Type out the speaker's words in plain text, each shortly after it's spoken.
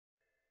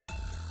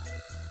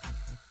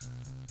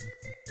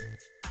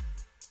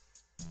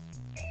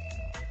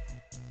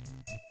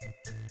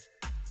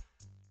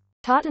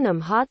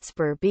Tottenham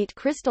Hotspur beat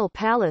Crystal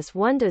Palace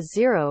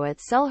 1-0 at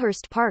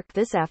Selhurst Park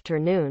this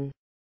afternoon.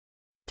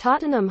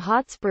 Tottenham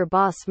Hotspur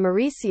boss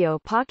Mauricio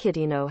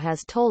Pochettino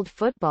has told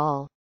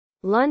Football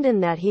London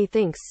that he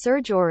thinks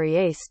Serge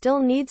Aurier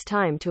still needs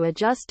time to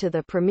adjust to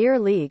the Premier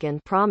League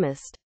and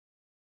promised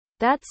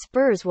that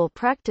Spurs will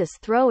practice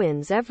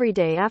throw-ins every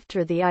day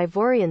after the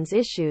Ivorians'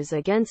 issues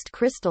against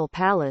Crystal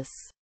Palace.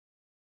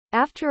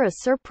 After a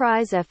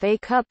surprise FA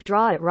Cup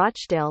draw at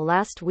Rochdale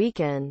last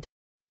weekend,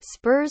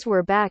 Spurs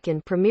were back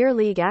in Premier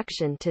League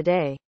action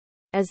today,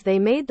 as they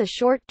made the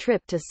short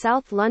trip to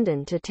South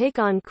London to take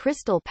on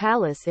Crystal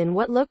Palace in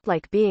what looked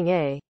like being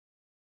a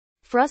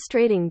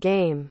frustrating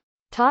game.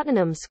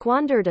 Tottenham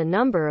squandered a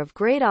number of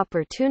great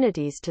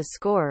opportunities to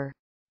score,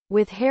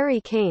 with Harry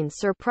Kane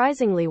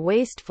surprisingly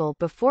wasteful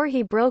before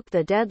he broke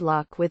the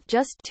deadlock with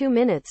just 2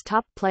 minutes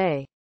top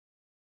play,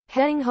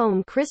 heading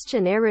home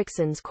Christian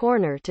Eriksen's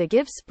corner to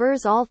give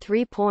Spurs all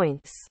 3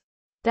 points.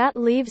 That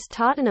leaves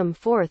Tottenham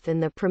fourth in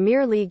the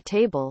Premier League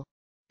table,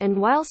 and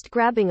whilst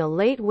grabbing a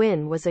late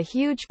win was a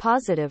huge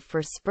positive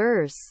for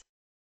Spurs,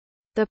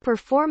 the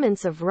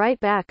performance of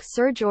right-back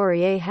Serge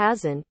Aurier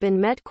hasn't been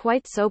met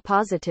quite so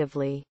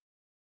positively.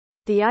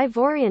 The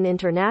Ivorian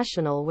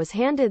international was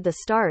handed the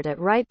start at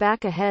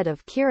right-back ahead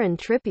of Kieran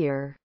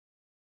Trippier,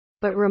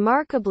 but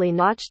remarkably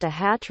notched a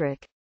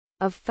hat-trick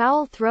of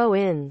foul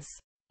throw-ins,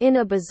 in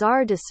a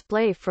bizarre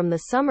display from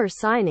the summer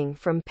signing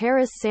from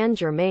Paris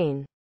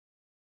Saint-Germain.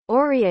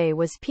 Aurier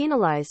was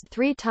penalised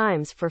 3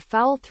 times for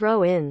foul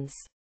throw-ins,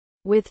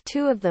 with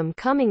 2 of them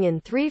coming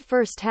in 3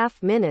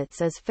 first-half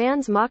minutes as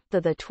fans mocked the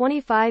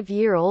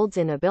 25-year-old's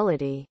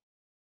inability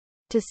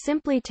to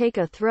simply take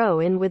a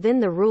throw-in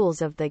within the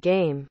rules of the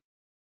game.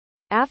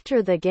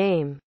 After the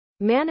game,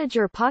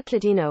 manager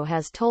Pochettino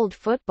has told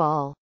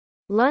Football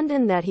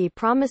London that he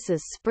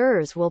promises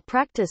Spurs will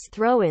practice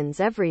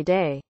throw-ins every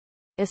day,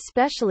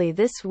 especially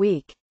this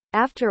week,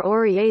 after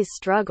Aurier's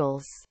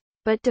struggles,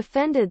 but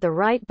defended the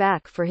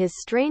right-back for his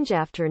strange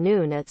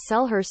afternoon at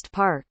Selhurst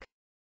Park.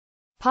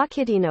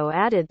 Pochettino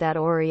added that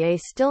Aurier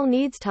still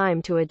needs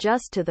time to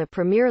adjust to the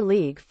Premier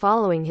League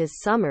following his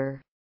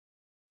summer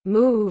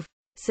move,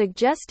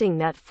 suggesting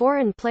that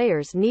foreign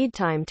players need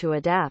time to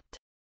adapt.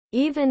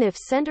 Even if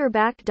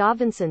centre-back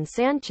Davinson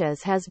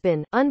Sanchez has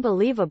been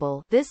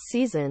unbelievable this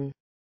season,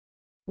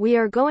 we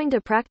are going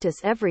to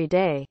practice every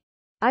day.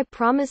 I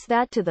promise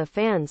that to the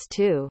fans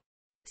too,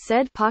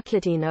 said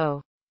Pochettino.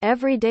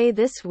 Every day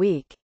this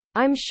week.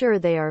 I'm sure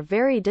they are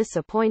very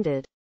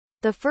disappointed.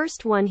 The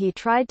first one he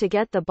tried to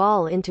get the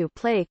ball into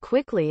play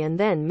quickly and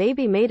then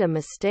maybe made a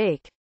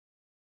mistake.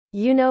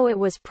 You know, it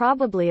was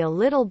probably a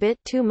little bit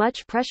too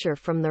much pressure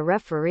from the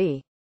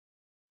referee.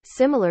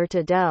 Similar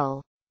to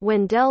Dell.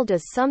 When Dell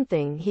does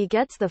something he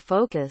gets the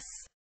focus.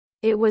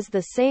 It was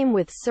the same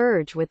with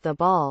Serge with the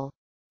ball.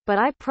 But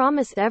I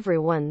promised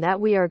everyone that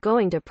we are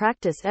going to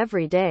practice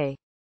every day.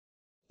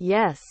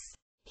 Yes.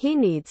 He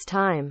needs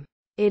time.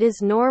 It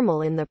is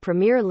normal in the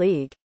Premier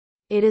League.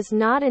 It is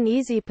not an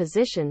easy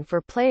position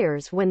for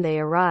players when they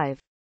arrive,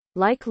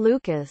 like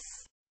Lucas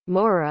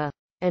Moura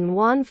and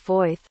Juan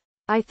Foyth.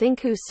 I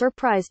think who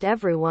surprised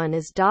everyone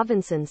is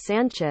Davinson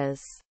Sanchez.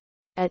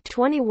 At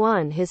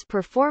 21, his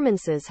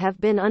performances have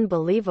been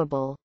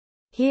unbelievable.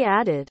 He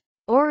added.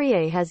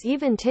 Aurier has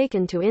even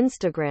taken to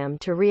Instagram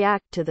to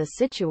react to the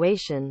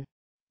situation,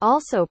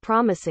 also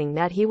promising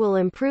that he will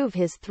improve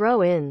his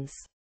throw-ins,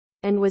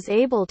 and was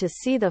able to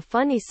see the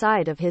funny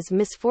side of his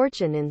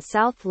misfortune in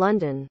South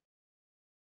London.